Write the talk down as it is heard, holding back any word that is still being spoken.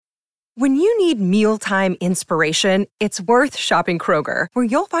When you need mealtime inspiration, it's worth shopping Kroger, where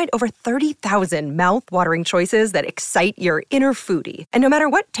you'll find over 30,000 mouth-watering choices that excite your inner foodie. And no matter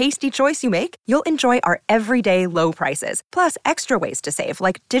what tasty choice you make, you'll enjoy our everyday low prices, plus extra ways to save,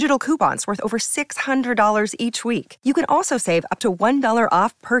 like digital coupons worth over $600 each week. You can also save up to $1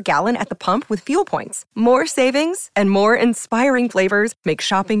 off per gallon at the pump with fuel points. More savings and more inspiring flavors make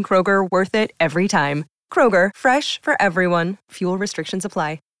shopping Kroger worth it every time. Kroger, fresh for everyone. Fuel restrictions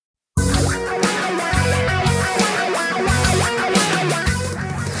apply.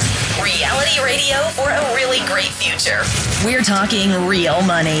 Reality radio for a really great future. We're talking real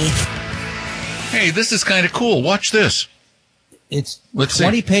money. Hey, this is kind of cool. Watch this. It's Let's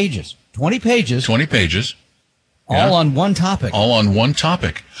 20 see. pages. 20 pages. 20 pages. All on one topic. All on one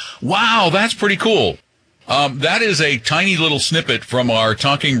topic. Wow, that's pretty cool. That is a tiny little snippet from our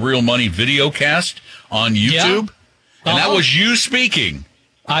Talking Real Money video cast on YouTube. Yeah. And that was you speaking.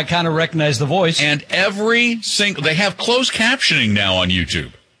 I kind of recognize the voice. And they have closed captioning now on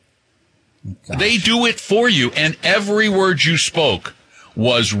YouTube. Gosh. They do it for you, and every word you spoke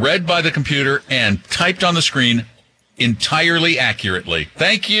was read by the computer and typed on the screen entirely accurately.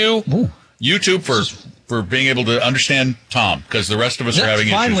 Thank you, YouTube, for being able to understand Tom, because the rest of us are having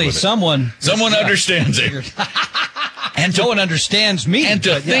finally issues with it. Someone understands it. And no one understands me. And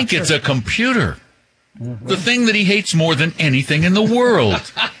to think it's a computer. Mm-hmm. The thing that he hates more than anything in the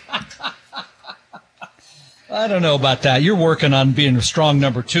world. I don't know about that. You're working on being a strong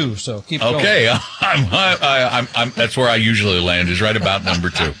number 2, so keep going. Okay, I'm that's where I usually land, is right about number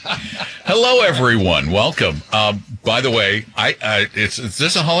 2. Hello, everyone. Welcome. By the way, is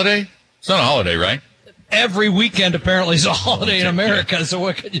this a holiday? It's not a holiday, right? Every weekend apparently is a holiday in America. So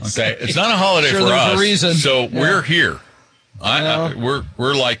what can you say? It's not a holiday sure, for there's us. a reason. So we're here. We're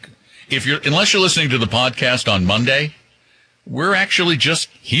like, unless you're listening to the podcast on Monday, we're actually just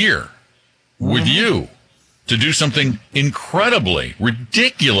here with you to do something incredibly,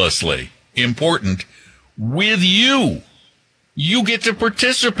 ridiculously important with you. You get to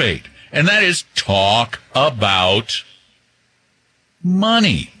participate, and that is talk about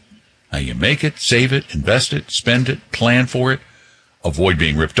money. How you make it, save it, invest it, spend it, plan for it, avoid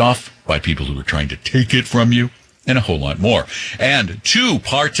being ripped off by people who are trying to take it from you, and a whole lot more. And to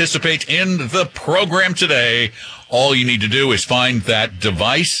participate in the program today, all you need to do is find that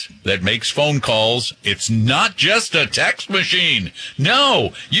device that makes phone calls. It's not just a text machine.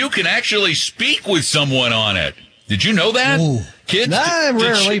 No, you can actually speak with someone on it. Did you know that? Ooh. Kids?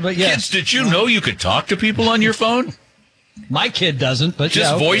 Rarely, but yes. Kids, did you know you could talk to people on your phone? My kid doesn't, but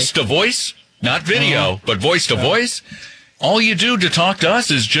just voice to voice, not video, but voice to voice. All you do to talk to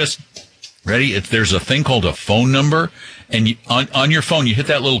us is just, ready? If there's a thing called a phone number, and you, on your phone, you hit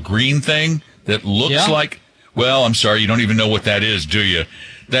that little green thing that looks like, well, I'm sorry, you don't even know what that is, do you?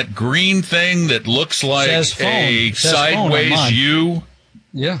 That green thing that looks like a sideways U.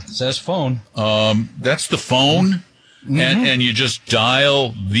 Yeah, it says phone. That's the phone. And you just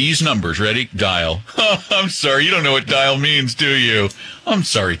dial these numbers. Ready? Dial. I'm sorry, you don't know what dial means, do you? I'm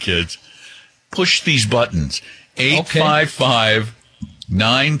sorry, kids. Push these buttons.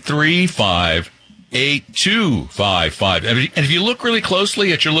 855-935-8255. And if you look really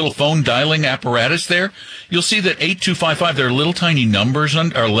closely at your little phone dialing apparatus there, you'll see that 8255, there are little tiny numbers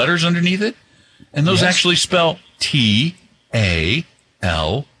or letters underneath it. And those actually spell T-A-L-K.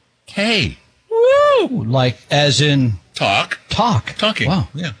 Woo! Like as in talk. Talking. Wow.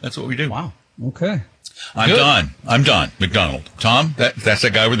 Yeah, that's what we do. Wow. Okay. I'm Don McDonald. Tom, that's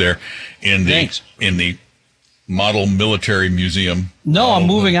that guy over there in the Model Military Museum. No, I'm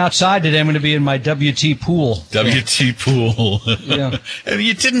moving outside today. I'm going to be in my WT pool. WT pool. Yeah. And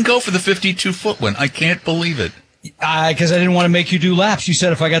you didn't go for the 52-foot one. I can't believe it. Because I didn't want to make you do laps. You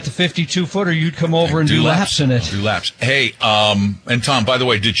said if I got the 52-footer, you'd come over and do laps in it. Do laps. Hey, and Tom, by the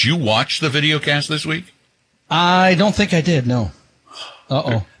way, did you watch the video cast this week? I don't think I did, no.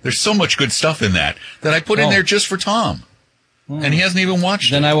 Uh-oh. There's so much good stuff in that I put in there just for Tom. And he hasn't even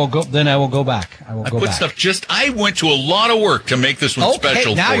watched it. I will go back. I went to a lot of work to make this one special for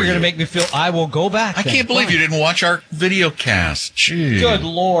you. Now you're going to make me feel I will go back. I can't believe you didn't watch our video cast. Gee. Good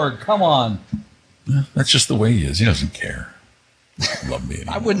Lord, come on. That's just the way he is. He doesn't care. Love me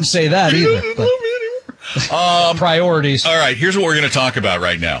anymore. I wouldn't say that either. Priorities. All right, here's what we're going to talk about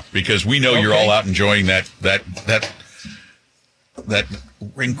right now, because we know you're all out enjoying that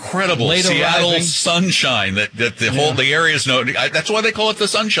incredible Late Seattle arriving sunshine that the area's know. That's why they call it the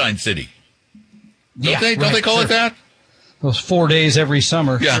Sunshine City. Don't they call it that? Those 4 days every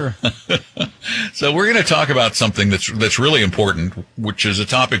summer. Yeah. Sure. So we're going to talk about something that's really important, which is a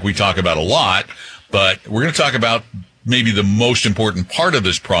topic we talk about a lot, but we're going to talk about maybe the most important part of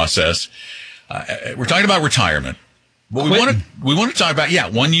this process. We're talking about retirement, but we want to talk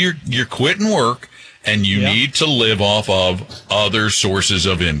about, when you're quitting work and you need to live off of other sources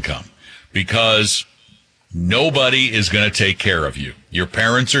of income, because nobody is going to take care of you. Your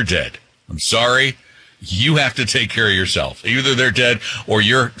parents are dead. I'm sorry. You have to take care of yourself. Either they're dead or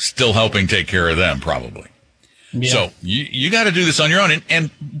you're still helping take care of them, probably. Yeah. So you got to do this on your own.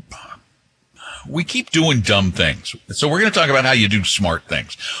 And we keep doing dumb things. So we're going to talk about how you do smart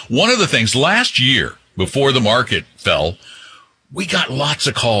things. One of the things last year, before the market fell, we got lots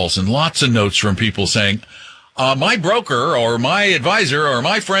of calls and lots of notes from people saying, my broker or my advisor or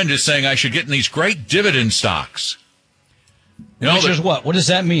my friend is saying I should get in these great dividend stocks. Which is what? What does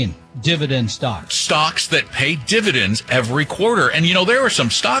that mean? Dividend stocks. Stocks that pay dividends every quarter. And, there are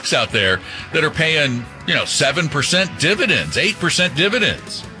some stocks out there that are paying, 7% dividends, 8%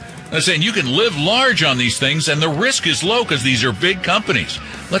 dividends. I'm saying you can live large on these things, and the risk is low because these are big companies.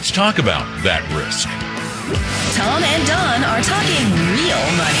 Let's talk about that risk. Tom and Don are talking real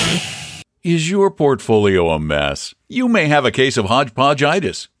money. Is your portfolio a mess? You may have a case of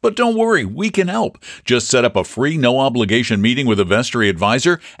hodgepodgeitis, but don't worry, we can help. Just set up a free, no-obligation meeting with a Vestory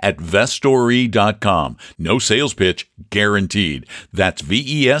advisor at Vestory.com. No sales pitch, guaranteed. That's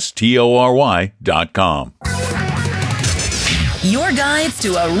Vestory.com. Your guides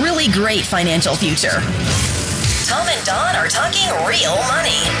to a really great financial future. Tom and Don are talking real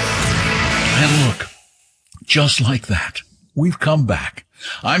money. And look, just like that, we've come back.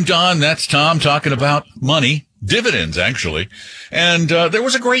 I'm Don, that's Tom, talking about money, dividends, actually. And there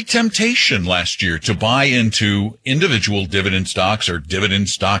was a great temptation last year to buy into individual dividend stocks or dividend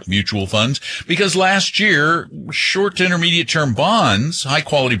stock mutual funds, because last year, short to intermediate term bonds,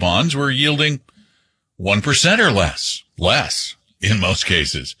 high-quality bonds, were yielding 1% or less in most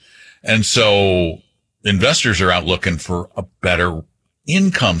cases. And so investors are out looking for a better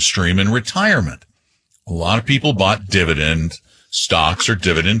income stream in retirement. A lot of people bought dividend stocks or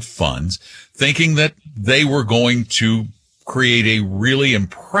dividend funds thinking that they were going to create a really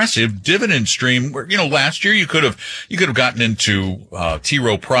impressive dividend stream where, last year you could have gotten into T.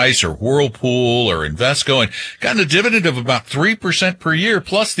 Rowe Price or Whirlpool or Invesco and gotten a dividend of about 3% per year,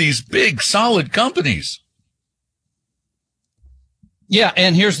 plus these big solid companies. Yeah,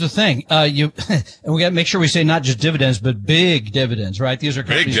 and here's the thing: and we got to make sure we say not just dividends, but big dividends, right? These are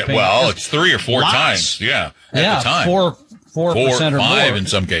companies big. Well, it's 3 or 4 times, at the time. 4% or 5 more. In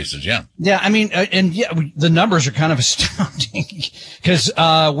some cases, yeah. Yeah, I mean, the numbers are kind of astounding because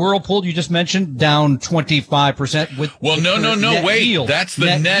Whirlpool, you just mentioned, down 25% with. Well, no, wait, yield. That's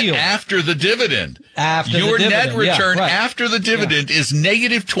the net yield. After the dividend. Your net return after the dividend is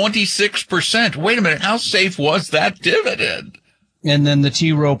negative 26%. Wait a minute, how safe was that dividend? And then the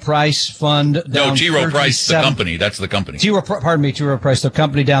T. Rowe Price fund down. No, T. Rowe Price, the company. That's the company. T. Rowe Price, the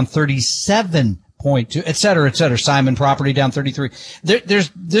company down 37.2, et cetera. Simon Property down 33.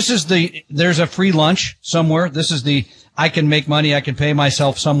 There's a free lunch somewhere. This is I can make money, I can pay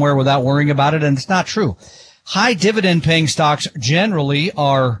myself somewhere without worrying about it. And it's not true. High dividend paying stocks generally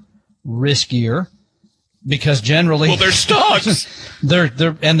are riskier because generally. Well, they're stocks. their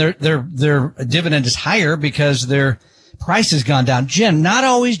dividend is higher because their price has gone down. Not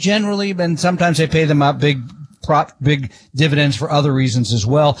always generally, but sometimes they pay them out big dividends for other reasons as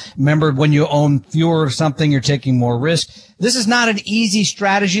well. Remember, when you own fewer of something, you're taking more risk. This is not an easy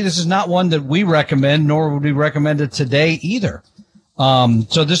strategy. This is not one that we recommend, nor would we recommend it today either.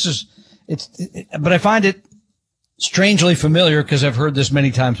 So this is, but I find it strangely familiar because I've heard this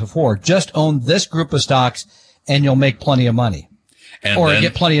many times before. Just own this group of stocks and you'll make plenty of money. Or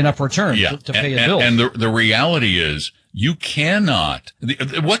get plenty enough return to pay a bill. And the reality is, you cannot.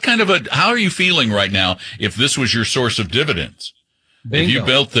 How are you feeling right now if this was your source of dividends? Bingo. If you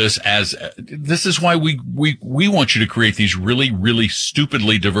built this this is why we want you to create these really, really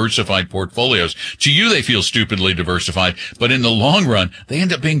stupidly diversified portfolios. To you, they feel stupidly diversified, but in the long run, they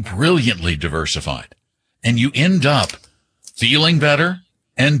end up being brilliantly diversified. And you end up feeling better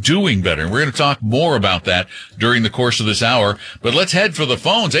and doing better. And we're going to talk more about that during the course of this hour. But let's head for the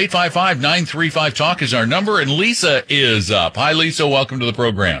phones. 855-935-TALK is our number, and Lisa is up. Hi, Lisa. Welcome to the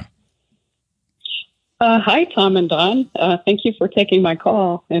program. Hi, Tom and Don. Thank you for taking my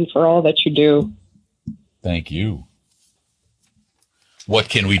call and for all that you do. Thank you. What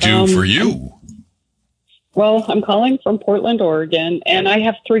can we do for you? Well, I'm calling from Portland, Oregon, and I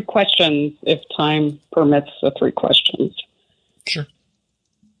have 3 questions, if time permits the 3 questions. Sure.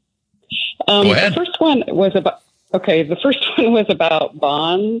 Go ahead. The first one was about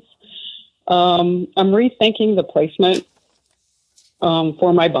bonds. I'm rethinking the placement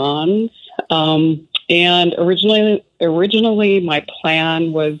for my bonds. And originally originally my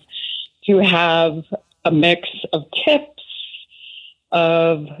plan was to have a mix of tips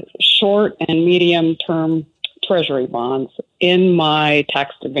of short and medium term treasury bonds in my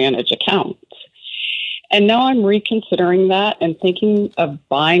tax advantage account. And now I'm reconsidering that and thinking of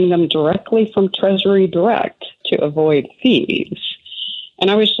buying them directly from Treasury Direct to avoid fees. And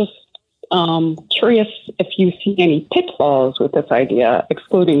I was just curious if you see any pitfalls with this idea,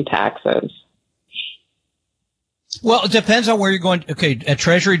 excluding taxes. Well, it depends on where you're going. Okay, at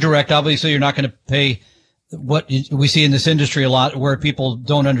Treasury Direct, obviously you're not going to pay what we see in this industry a lot, where people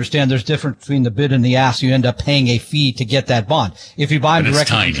don't understand there's difference between the bid and the ask. You end up paying a fee to get that bond. If you buy them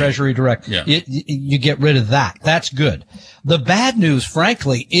directly from Treasury Direct, you get rid of that. That's good. The bad news,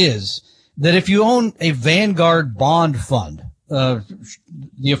 frankly, is that if you own a Vanguard bond fund, the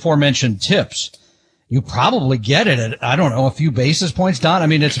aforementioned tips, you probably get it at, I don't know, a few basis points, Don. I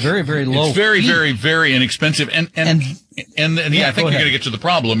mean, it's very, very low. It's very, very, very inexpensive. And I think you're going to get to the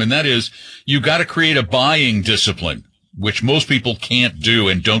problem, and that is you got to create a buying discipline, which most people can't do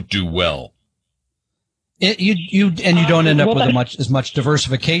and don't do well. You don't end up with as much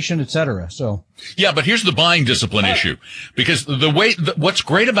diversification, et cetera. So. Yeah, but here's the buying discipline issue, because what's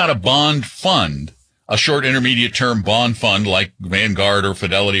great about a bond fund, a short intermediate term bond fund like Vanguard or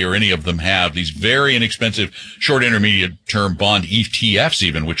Fidelity or any of them have, these very inexpensive short intermediate term bond ETFs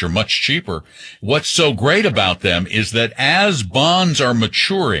even, which are much cheaper. What's so great about them is that as bonds are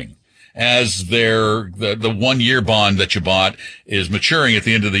maturing, as the 1 year bond that you bought is maturing at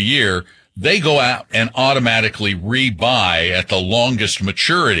the end of the year, they go out and automatically rebuy at the longest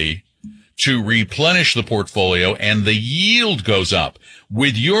maturity to replenish the portfolio, and the yield goes up.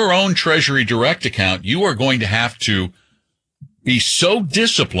 With your own Treasury Direct account, you are going to have to be so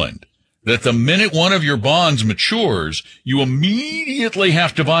disciplined that the minute one of your bonds matures, you immediately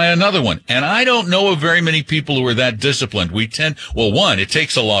have to buy another one. And I don't know of very many people who are that disciplined. One, it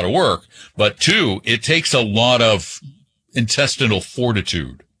takes a lot of work, but two, it takes a lot of intestinal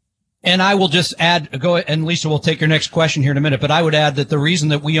fortitude. And I will just add, and Lisa will take your next question here in a minute, but I would add that the reason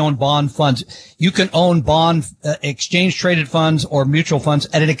that we own bond funds, you can own bond exchange traded funds or mutual funds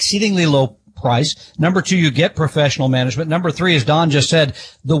at an exceedingly low price. Number two, you get professional management. Number three, as Don just said,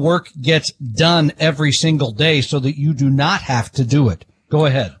 the work gets done every single day so that you do not have to do it. Go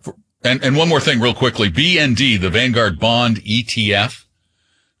ahead. And one more thing real quickly. BND, the Vanguard Bond ETF,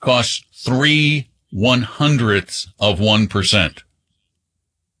 costs 0.03%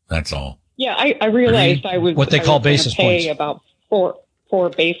 That's all. Yeah, I realized I was what they call basis points. About four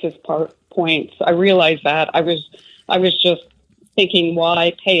basis points. I realized that. I was just thinking,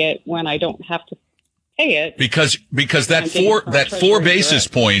 why pay it when I don't have to pay it? Because that four basis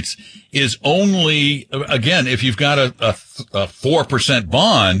points is only, again, if you've got a 4%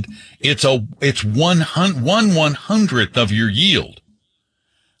 bond, it's 1/100th of your yield.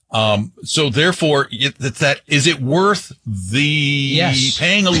 So therefore, is it worth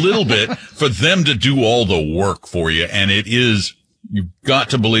paying a little bit for them to do all the work for you? And it is, you've got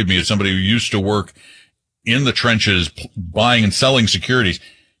to believe me, as somebody who used to work in the trenches buying and selling securities,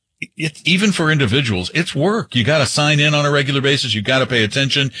 it's even for individuals, it's work. You got to sign in on a regular basis. You've got to pay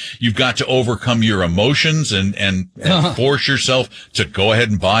attention. You've got to overcome your emotions and force yourself to go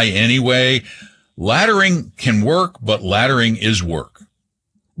ahead and buy anyway. Laddering can work, but laddering is work.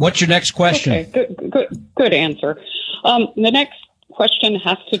 What's your next question? Okay, good answer. The next question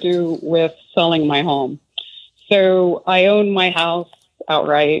has to do with selling my home. So I own my house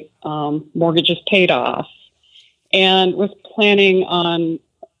outright, mortgage is paid off, and was planning on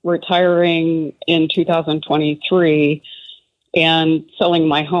retiring in 2023 and selling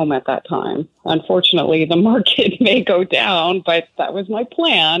my home at that time. Unfortunately, the market may go down, but that was my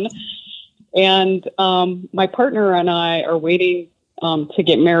plan. And my partner and I are waiting to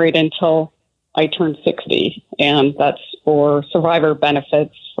get married until I turn 60, and that's for survivor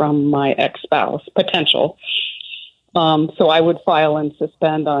benefits from my ex-spouse, potential. So I would file and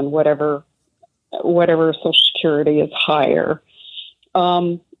suspend on whatever Social Security is higher.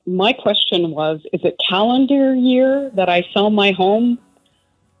 My question was, is it calendar year that I sell my home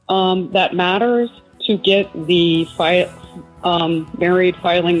that matters to get the married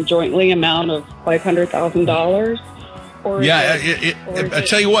filing jointly amount of $500,000? I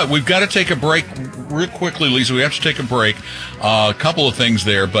tell you what, we've got to take a break real quickly, Lisa. We have to take a break. A couple of things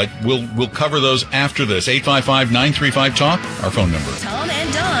there, but we'll cover those after this. 855-935-TALK, our phone number. Tom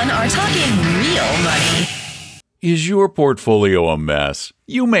and Don are talking real money. Is your portfolio a mess?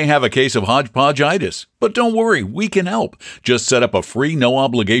 You may have a case of hodgepodgeitis, but don't worry, we can help. Just set up a free,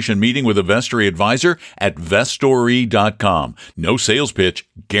 no-obligation meeting with a Vestory advisor at Vestory.com. No sales pitch,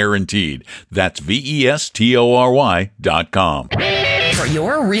 guaranteed. That's Vestory.com. For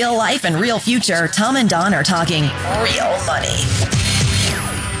your real life and real future, Tom and Don are talking real money.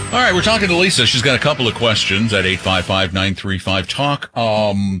 All right, we're talking to Lisa. She's got a couple of questions at 855-935-TALK.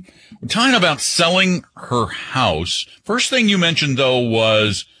 We're talking about selling her house. First thing you mentioned, though,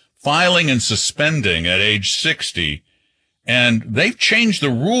 was filing and suspending at age 60. And they've changed the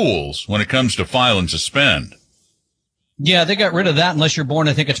rules when it comes to file and suspend. Yeah, they got rid of that unless you're born,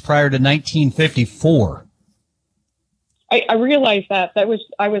 I think it's prior to 1954. I realized that. I was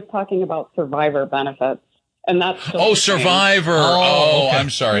talking about survivor benefits. And that's oh, Survivor. Okay. I'm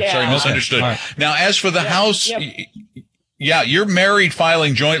sorry. Yeah. Sorry, misunderstood. Right. Now, as for the house, yeah, you're married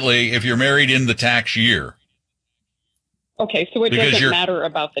filing jointly if you're married in the tax year. Okay, so it doesn't matter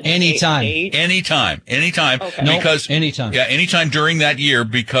about the anytime. date? Anytime. Okay. Because anytime. Yeah, anytime during that year,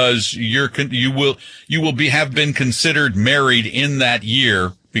 because you will have been considered married in that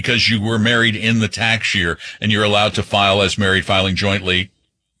year because you were married in the tax year, and you're allowed to file as married filing jointly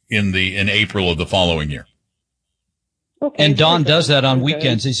in April of the following year. Okay, and Don does that on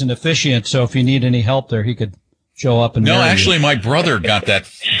weekends. He's an officiant, so if you need any help there, he could show up and No, marry actually, you. My brother got that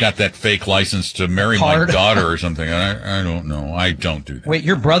fake license to marry my daughter or something. I don't know. I don't do that. Wait,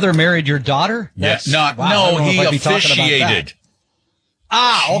 your brother married your daughter? Yeah, he officiated.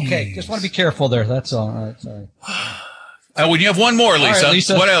 Okay. Just want to be careful there. That's all right. Sorry. When you have one more, Lisa. Right,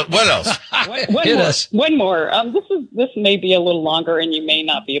 Lisa. What else? One more. This may be a little longer, and you may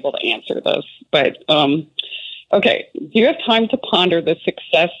not be able to answer this, but okay. Do you have time to ponder the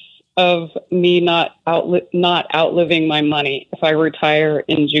success of me not outliving my money if I retire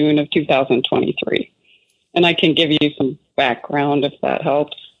in June of 2023? And I can give you some background if that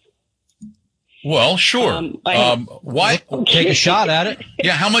helps. Well, sure. Why? Take a shot at it.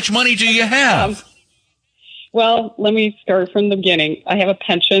 Yeah. How much money do you have? Well, let me start from the beginning. I have a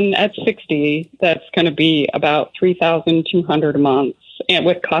pension at 60 that's going to be about $3,200 a month, and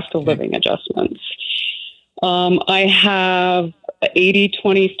with cost of living adjustments. I have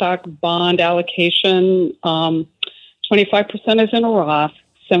 80-20 stock bond allocation. 25% is in a Roth,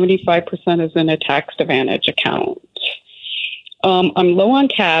 75% is in a tax advantage account. I'm low on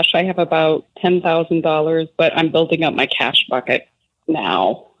cash. I have about $10,000, but I'm building up my cash bucket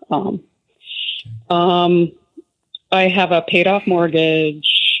now. I have a paid off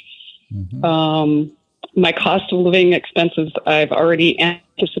mortgage. Mm-hmm. My cost of living expenses, I've already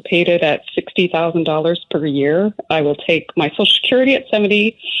anticipated at $60,000 per year. I will take my Social Security at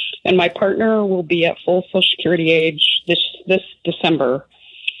 70, and my partner will be at full Social Security age this December.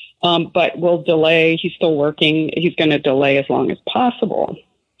 But we'll delay. He's still working. He's going to delay as long as possible.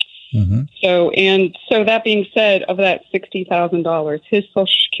 Mm-hmm. So that being said, of that $60,000, his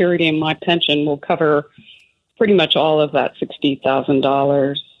Social Security and my pension will cover pretty much all of that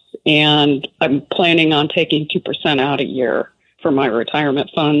 $60,000. And I'm planning on taking 2% out a year for my retirement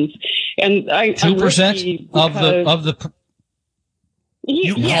funds. And 2% of the.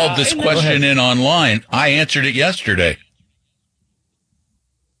 You called this question in online. I answered it yesterday.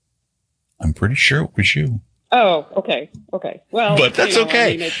 I'm pretty sure it was you. Oh, okay. Well, but that's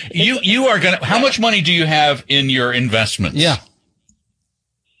okay. I mean, you are gonna. How much money do you have in your investments? Yeah.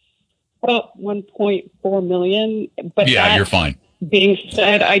 About $1.4 million. But yeah, you're fine. Being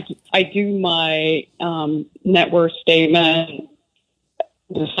said, I do my net worth statement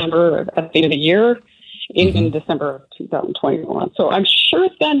December at the end of the year, in December of 2021. So I'm sure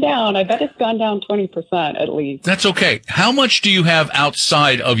it's gone down. I bet it's gone down 20% at least. That's okay. How much do you have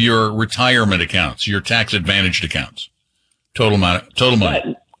outside of your retirement accounts, your tax advantaged accounts? Total money.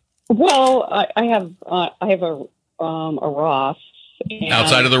 Well, I have a Roth.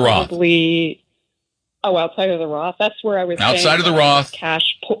 Outside of the Roth. Outside of the Roth. That's where I was. Outside of the Roth.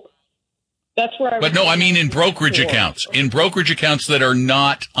 Cash. That's where I was. But no, I mean in brokerage accounts. In brokerage accounts that are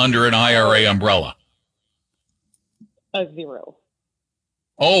not under an IRA umbrella. Zero.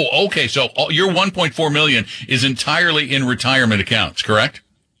 Oh, okay. So your $1.4 million is entirely in retirement accounts, correct?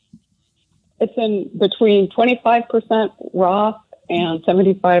 It's in between 25% Roth and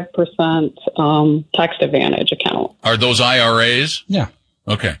 75% tax advantage account. Are those IRAs? Yeah.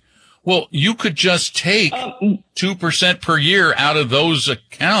 Okay. Well, you could just take 2% per year out of those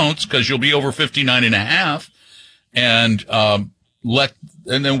accounts because you'll be over 59.5 and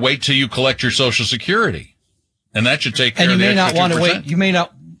then wait till you collect your Social Security. And that should take care of the extra 2%. And you may not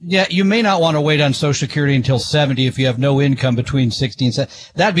want to wait. You may not want to wait on Social Security until 70 if you have no income between 60 and 70.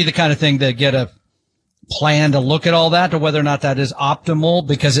 That'd be the kind of thing to get a plan to look at all that, to whether or not that is optimal,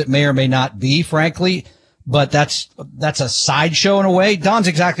 because it may or may not be, frankly. But that's a sideshow in a way. Don's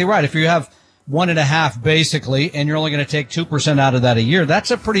exactly right. If you have 1.5 basically, and you're only going to take 2% out of that a year,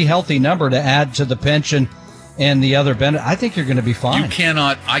 that's a pretty healthy number to add to the pension and the other benefit. I think you're going to be fine. I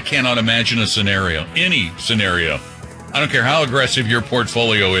cannot imagine any scenario. I don't care how aggressive your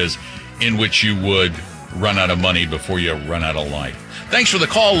portfolio is, in which you would run out of money before you run out of life. Thanks for the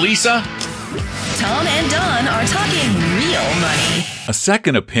call, Lisa. Tom and Don are talking real money. A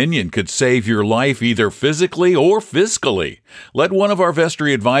second opinion could save your life either physically or fiscally. Let one of our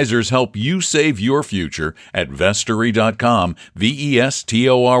Vestory advisors help you save your future at Vestory.com, Vestory.com.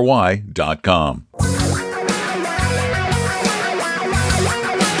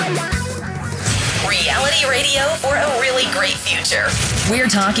 Reality radio for a really great future. We're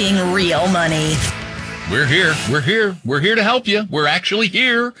talking real money. We're here. We're here to help you. We're actually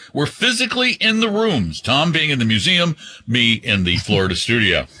here. We're physically in the rooms. Tom being in the museum, me in the Florida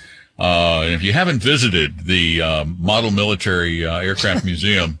studio. And if you haven't visited the Model Military Aircraft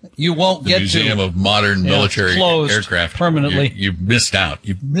Museum, you won't get to. The Museum of Modern Military Aircraft. Permanently. You've missed out.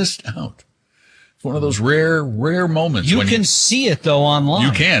 You've missed out. It's one of those rare moments. You can see it, though, online.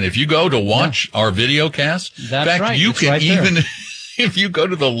 You can. If you go to watch our video cast. That's in fact, right. you it's can right even... there. If you go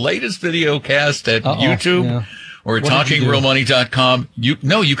to the latest video cast at YouTube or TalkingRealMoney.com,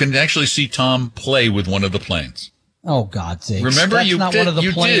 you can actually see Tom play with one of the planes. Oh, God's sake. Remember, that's not one of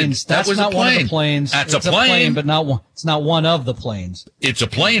the planes. That's not one of the planes. That's it's a plane. But it's not one of the planes. It's a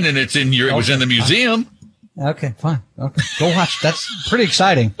plane, and it was in the museum. Okay, fine. Okay, go watch. That's pretty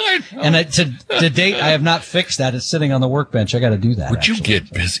exciting. And to date, I have not fixed that. It's sitting on the workbench. I got to do that. Would you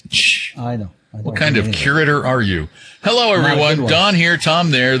get busy? I know. What kind of curator are you? Hello, everyone. Don here,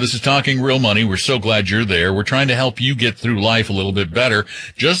 Tom there. This is Talking Real Money. We're so glad you're there. We're trying to help you get through life a little bit better,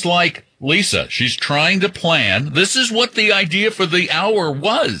 just like Lisa. She's trying to plan. This is what the idea for the hour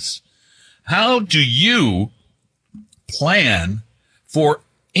was. How do you plan for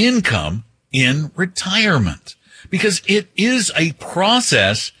income in retirement? Because it is a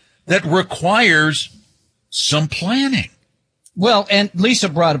process that requires some planning. Well, and Lisa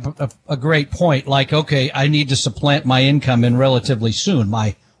brought up a great point. Like, okay, I need to supplant my income in relatively soon,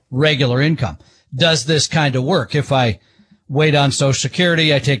 my regular income. Does this kind of work? If I wait on Social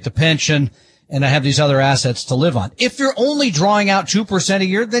Security, I take the pension, and I have these other assets to live on. If you're only drawing out 2% a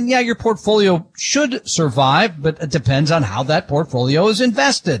year, then yeah, your portfolio should survive, but it depends on how that portfolio is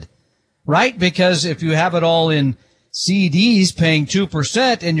invested, right? Because if you have it all in CDs paying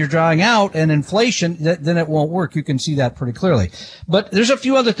 2% and you're drawing out and inflation, then it won't work. You can see that pretty clearly. But there's a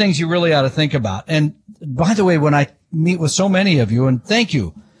few other things you really ought to think about. And by the way, when I meet with so many of you, and thank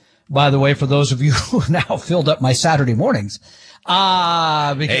you, by the way, for those of you who now filled up my Saturday mornings,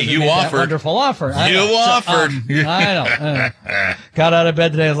 because hey, you offered. Wonderful offer. I know. Got out of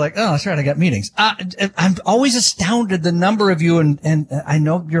bed today. I was like, oh, that's right. I got meetings. I'm always astounded the number of you, and I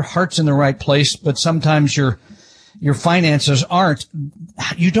know your heart's in the right place, but sometimes your finances aren't.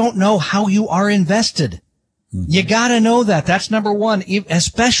 You don't know how you are invested. Mm-hmm. You got to know that. That's number one,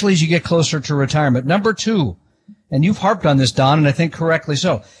 especially as you get closer to retirement. Number two, and you've harped on this, Don, and I think correctly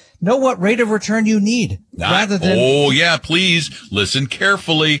so. Know what rate of return you need rather than. Oh, yeah, please listen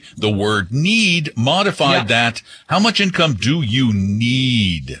carefully. The word need modified that. How much income do you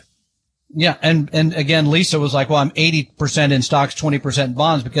need? Yeah. And again, Lisa was like, well, I'm 80% in stocks, 20% in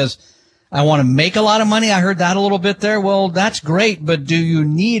bonds because I want to make a lot of money. I heard that a little bit there. Well, that's great, but do you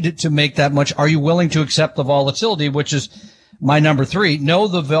need to make that much? Are you willing to accept the volatility, which is my number three? Know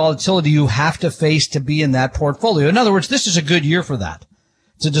the volatility you have to face to be in that portfolio. In other words, this is a good year for that,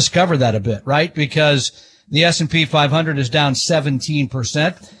 to discover that a bit, right? Because the S&P 500 is down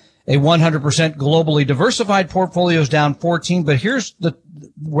 17%. A 100% globally diversified portfolio is down 14%. But here's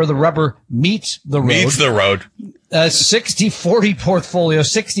where the rubber meets the road. Meets the road. 60-40 portfolio,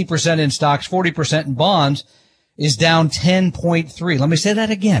 60% in stocks, 40% in bonds, is down 10.3. Let me say that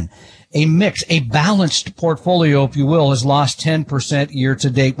again. A balanced portfolio, if you will, has lost 10% year to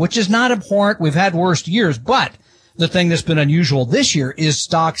date, which is not abhorrent. We've had worse years, but the thing that's been unusual this year is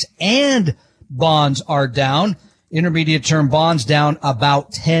stocks and bonds are down. Intermediate term bonds down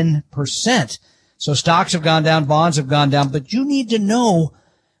about 10%. So stocks have gone down, bonds have gone down, but you need to know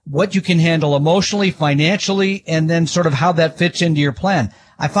what you can handle emotionally, financially, and then sort of how that fits into your plan.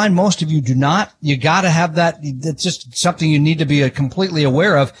 I find most of you do not. You got to have that. It's just something you need to be completely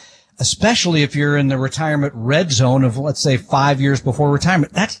aware of, especially if you're in the retirement red zone of, let's say, 5 years before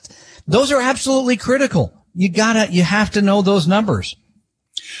retirement. Those are absolutely critical. You have to know those numbers.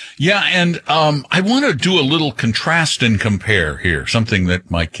 Yeah, and I want to do a little contrast and compare here, something that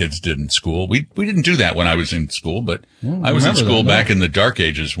my kids did in school. We didn't do that when I was in school, but I was in school back in the dark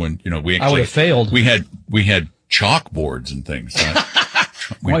ages when, we actually, I would have failed. We had chalkboards and things.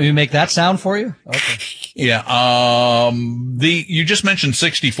 Want me to make that sound for you? Okay. Yeah. You just mentioned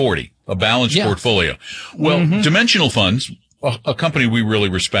 60-40, a balanced portfolio. Well, Dimensional Funds, a company we really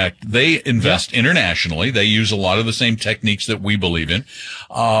respect, they invest internationally. They use a lot of the same techniques that we believe in.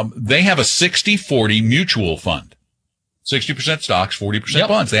 They have a 60-40 mutual fund. 60% stocks, 40%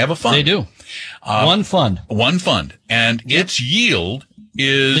 bonds. They have a fund. They do. One fund. And its yield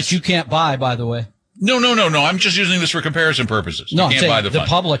is... That you can't buy, by the way. No. I'm just using this for comparison purposes. No, you can't buy the fund.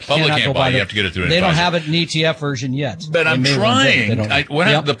 Public can't buy it. You have to get it through an They advisor. don't have it in ETF version yet. But I'm trying.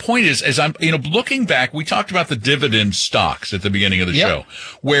 The point is I'm, looking back, we talked about the dividend stocks at the beginning of the show,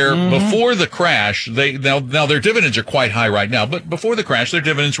 where before the crash, now their dividends are quite high right now, but before the crash, their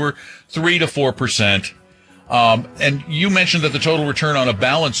dividends were 3 to 4%. And you mentioned that the total return on a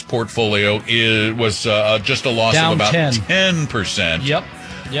balanced portfolio was just a loss of about 10%. Yep.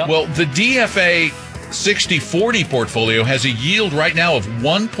 Well, the DFA 60-40 portfolio has a yield right now of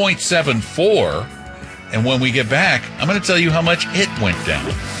 1.74. And when we get back, I'm going to tell you how much it went down.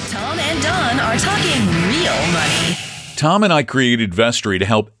 Tom and Don are talking real money. Tom and I created Vestory to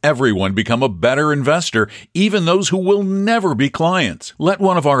help everyone become a better investor, even those who will never be clients. Let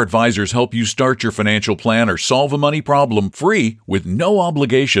one of our advisors help you start your financial plan or solve a money problem free with no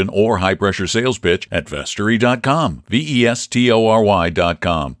obligation or high-pressure sales pitch at Vestory.com,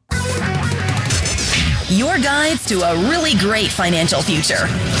 Vestory.com. Your guides to a really great financial future.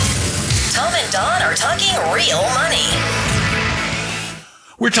 Tom and Don are talking real money.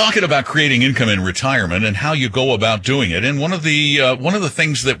 We're talking about creating income in retirement and how you go about doing it. And one of the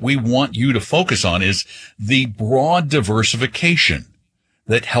things that we want you to focus on is the broad diversification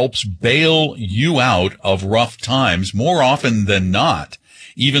that helps bail you out of rough times more often than not,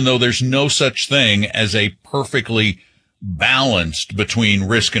 even though there's no such thing as a perfectly balanced between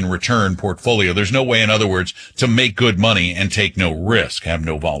risk and return portfolio. There's no way, in other words, to make good money and take no risk, have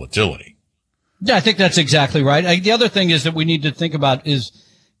no volatility. Yeah, I think that's exactly right. The other thing is that we need to think about is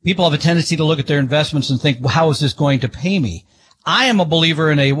people have a tendency to look at their investments and think, well, how is this going to pay me? I am a believer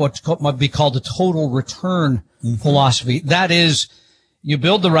in what might be called a total return philosophy. That is, you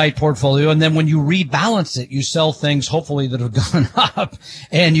build the right portfolio, and then when you rebalance it, you sell things, hopefully, that have gone up,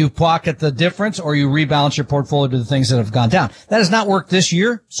 and you pocket the difference, or you rebalance your portfolio to the things that have gone down. That has not worked this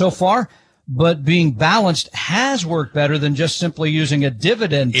year so far, but being balanced has worked better than just simply using a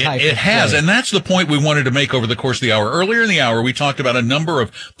dividend type. It has, and that's the point we wanted to make over the course of the hour. Earlier in the hour, we talked about a number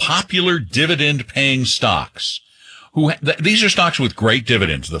of popular dividend-paying stocks. These are stocks with great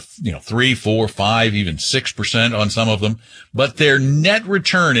dividends, 3, 4, 5, even 6% on some of them. But their net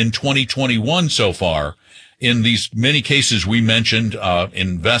return in 2021 so far, in these many cases we mentioned,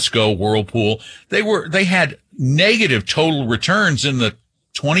 Invesco, Whirlpool, they had negative total returns in the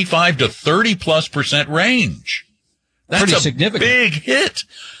 25 to 30+% range. That's pretty a significant. Big hit.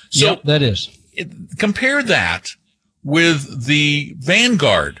 So that is. Compare that with the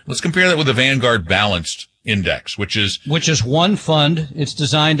Vanguard. Let's compare that with the Vanguard Balanced Index, which is one fund. It's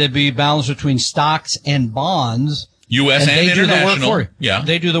designed to be balanced between stocks and bonds. U.S. and international. They do the work for you. Yeah.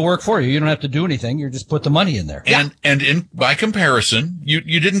 They do the work for you. You don't have to do anything. You just put the money in there. And by comparison,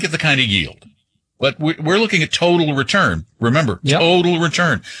 you didn't get the kind of yield. But we're looking at total return. Remember, total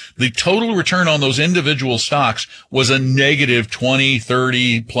return. The total return on those individual stocks was a negative 20,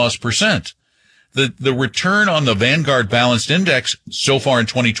 30+%. The return on the Vanguard Balanced Index so far in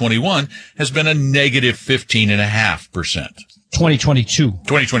 2021 has been a negative 15.5%.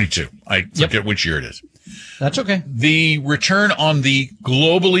 2022. I forget which year it is. That's okay. The return on the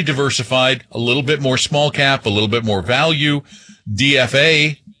globally diversified, a little bit more small cap, a little bit more value,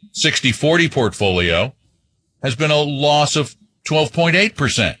 DFA 60-40 portfolio has been a loss of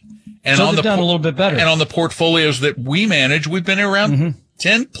 12.8%. And so they've done a little bit better. And on the portfolios that we manage, we've been around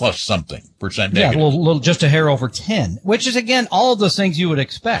 10 plus something percent negative. Yeah, a little, just a hair over 10, which is, again, all of those things you would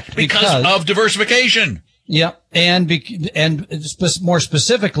expect. Because of diversification. Yeah. And more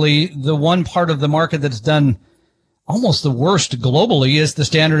specifically, the one part of the market that's done almost the worst globally is the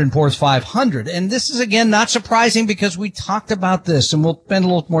Standard & Poor's 500. And this is, again, not surprising because we talked about this, and we'll spend a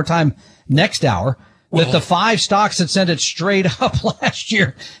little more time next hour, that the 5 stocks that sent it straight up last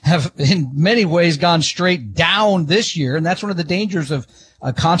year have in many ways gone straight down this year. And that's one of the dangers of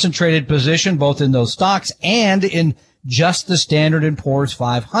a concentrated position, both in those stocks and in just the Standard & Poor's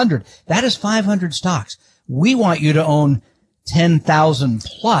 500. That is 500 stocks. We want you to own 10,000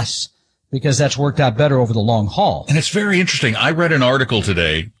 plus because that's worked out better over the long haul. And it's very interesting. I read an article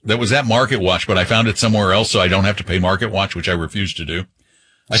today that was at MarketWatch, but I found it somewhere else, so I don't have to pay MarketWatch, which I refuse to do.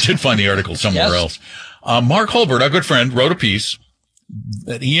 I should find the article somewhere else. Mark Holbert, our good friend, wrote a piece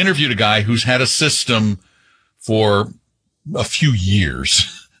that he interviewed a guy who's had a system for a few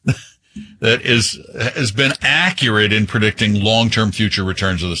years that has been accurate in predicting long-term future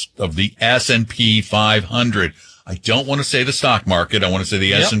returns of the S&P 500. I don't want to say the stock market. I want to say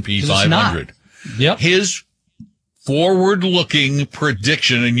the S&P 500. Yep. His forward-looking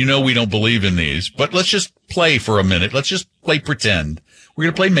prediction, and we don't believe in these, but let's just play for a minute. Let's just play pretend. We're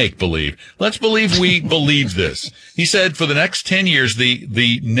going to play make-believe. Let's believe we believe this. He said for the next 10 years,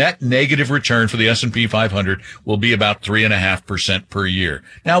 the net negative return for the S&P 500 will be about 3.5% per year.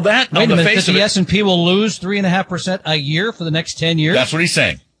 Now that, wait a minute, that the S&P will lose 3.5% a year for the next 10 years? That's what he's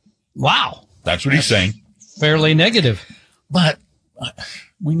saying. Wow. That's what he's saying. Fairly negative. But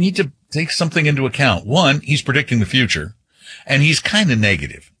we need to take something into account. One, he's predicting the future, and he's kind of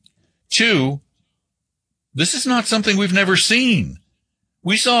negative. Two, this is not something we've never seen.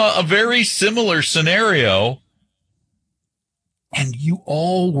 We saw a very similar scenario, and you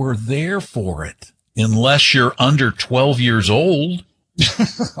all were there for it, unless you're under 12 years old.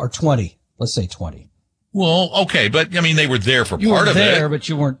 Or 20. Let's say 20. Well, okay, but, I mean, they were there for you part were of it. there, but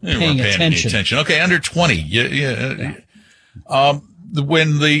you weren't paying attention. Okay, under 20. Yeah.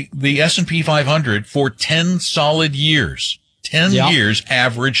 When the S&P 500 for 10 solid years, 10 years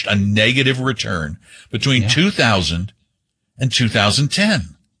averaged a negative return between 2000 and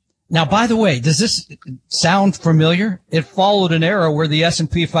 2010. Now, by the way, does this sound familiar? It followed an era where the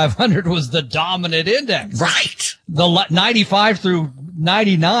S&P 500 was the dominant index. Right. The 95 through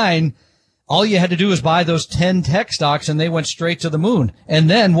 99, all you had to do was buy those 10 tech stocks and they went straight to the moon. And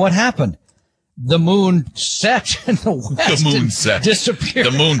then what happened? The moon set in the west. The moon set. Disappeared.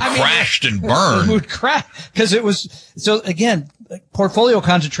 The moon crashed and burned. The moon crashed because it was, so again, portfolio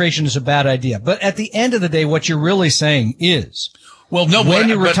concentration is a bad idea. But at the end of the day, what you're really saying is, well, no, when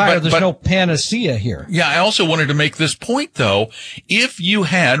you retire, there's no panacea here. Yeah, I also wanted to make this point, though. If you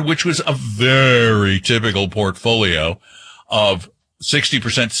had, which was a very typical portfolio of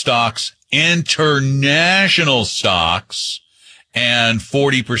 60% stocks, international stocks, and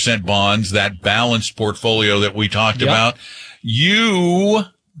 40% bonds, that balanced portfolio that we talked about, you,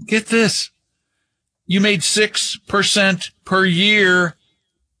 get this, you made 6% per year,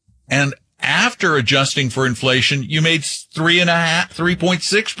 and after adjusting for inflation, you made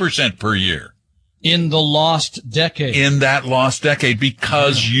 3.6% per year. In the lost decade. In that lost decade,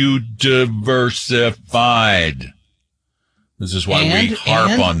 because you diversified. This is why we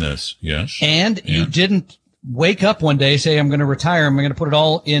harp on this. Yes. And you didn't wake up one day, say, I'm going to retire. I'm going to put it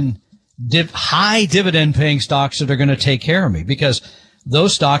all in high dividend paying stocks that are going to take care of me, because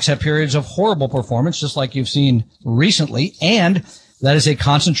those stocks have periods of horrible performance, just like you've seen recently. And that is a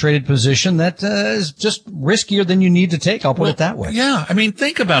concentrated position that is just riskier than you need to take. I'll put it that way. Yeah. I mean,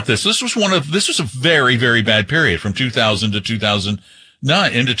 think about this. This was a very, very bad period from 2000 to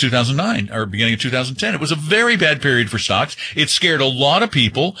 2009 into 2009 or beginning of 2010. It was a very bad period for stocks. It scared a lot of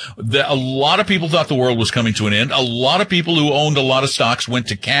people. A lot of people thought the world was coming to an end. A lot of people who owned a lot of stocks went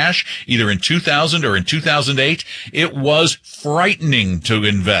to cash either in 2000 or in 2008. It was frightening to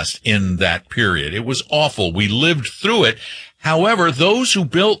invest in that period. It was awful. We lived through it. However, those who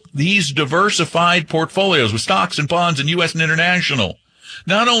built these diversified portfolios with stocks and bonds and U.S. and international,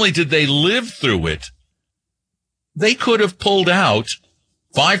 not only did they live through it, they could have pulled out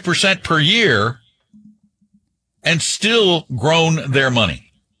 5% per year and still grown their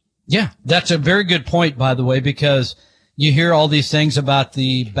money. Yeah, that's a very good point, by the way, because you hear all these things about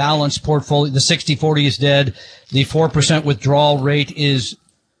the balanced portfolio. The 60-40 is dead. The 4% withdrawal rate is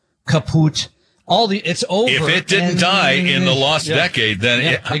kaput. It's over. If it didn't die in the lost decade,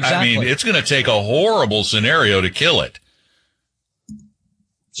 then exactly. I mean, it's going to take a horrible scenario to kill it.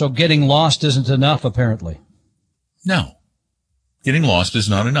 So getting lost isn't enough, apparently. No, getting lost is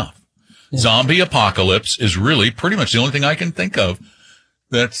not enough. Yeah. Zombie apocalypse is really pretty much the only thing I can think of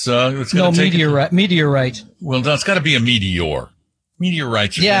that's going to take. Meteorite. Well, no, it's got to be a meteor.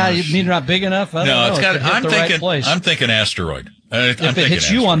 Meteorites. You mean not big enough? I'm thinking asteroid. If it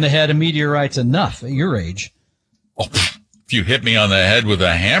hits you on the head, a meteorite's enough at your age. Oh, if you hit me on the head with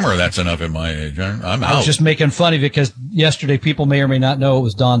a hammer, that's enough at my age. I'm out. I was just making fun of you because yesterday people may or may not know it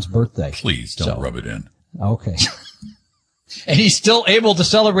was Don's birthday. Please don't rub it in. Okay. And he's still able to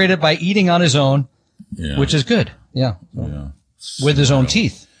celebrate it by eating on his own, which is good. Yeah. With his own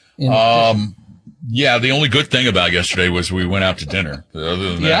teeth. Yeah, the only good thing about yesterday was we went out to dinner.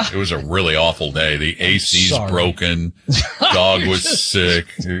 Other than that, it was a really awful day. The AC's broken. Dog was sick.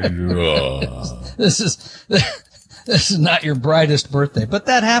 This is not your brightest birthday, but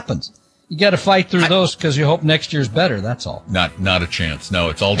that happens. You got to fight through those because you hope next year's better. That's all. Not a chance. No,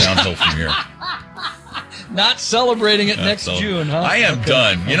 it's all downhill from here. Not celebrating it next June, huh? I am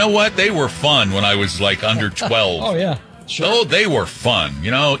done. You know what? They were fun when I was like under 12. Oh, yeah. Sure. Oh, they were fun.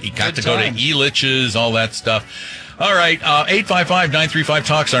 You know, you got to go to Elitch's, all that stuff. All right,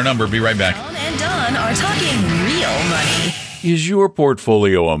 855-935-TALK's our number. Be right back. Tom and Don are talking real money. Is your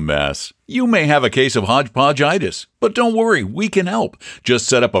portfolio a mess? You may have a case of hodgepodgeitis, but don't worry, we can help. Just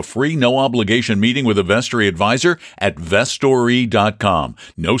set up a free, no-obligation meeting with a Vestory advisor at Vestory.com.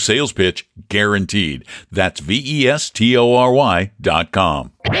 No sales pitch, guaranteed. That's Vestory.com.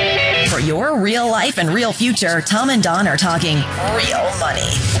 For your real life and real future, Tom and Don are talking real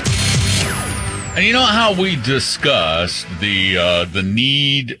money. And you know how we discussed the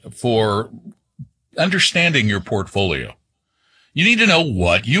need for understanding your portfolio? You need to know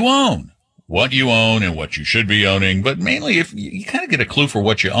what you own and what you should be owning. But mainly, if you kind of get a clue for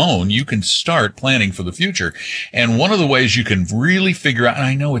what you own, you can start planning for the future. And one of the ways you can really figure out, and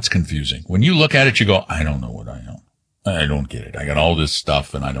I know it's confusing, when you look at it, you go, I don't know what I own. I don't get it. I got all this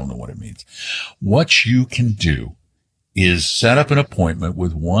stuff and I don't know what it means. What you can do is set up an appointment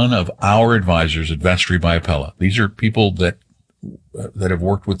with one of our advisors at Vestory by Appella. These are people that have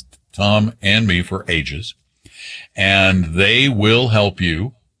worked with Tom and me for ages, and they will help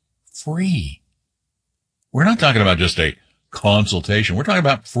you free. We're not talking about just a consultation. We're talking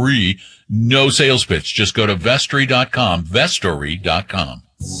about free, no sales pitch. Just go to Vestory.com, Vestory.com.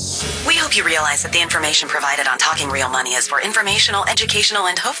 We hope you realize that the information provided on Talking Real Money is for informational, educational,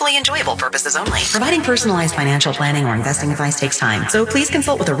 and hopefully enjoyable purposes only. Providing personalized financial planning or investing advice takes time, so please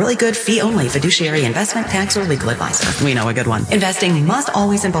consult with a really good fee-only fiduciary investment, tax, or legal advisor. We know a good one. Investing must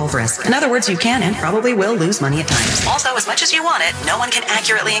always involve risk. In other words, you can and probably will lose money at times. Also, as much as you want it, no one can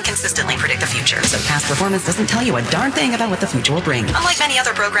accurately and consistently predict the future, so past performance doesn't tell you a darn thing about what the future will bring. Unlike many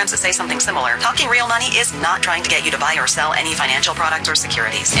other programs that say something similar, Talking Real Money is not trying to get you to buy or sell any financial products or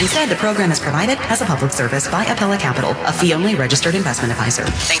securities. Instead, the program is provided as a public service by Appella Capital, a fee-only registered investment advisor.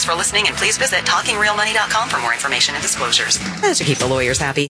 Thanks for listening, and please visit TalkingRealMoney.com for more information and disclosures. To keep the lawyers happy.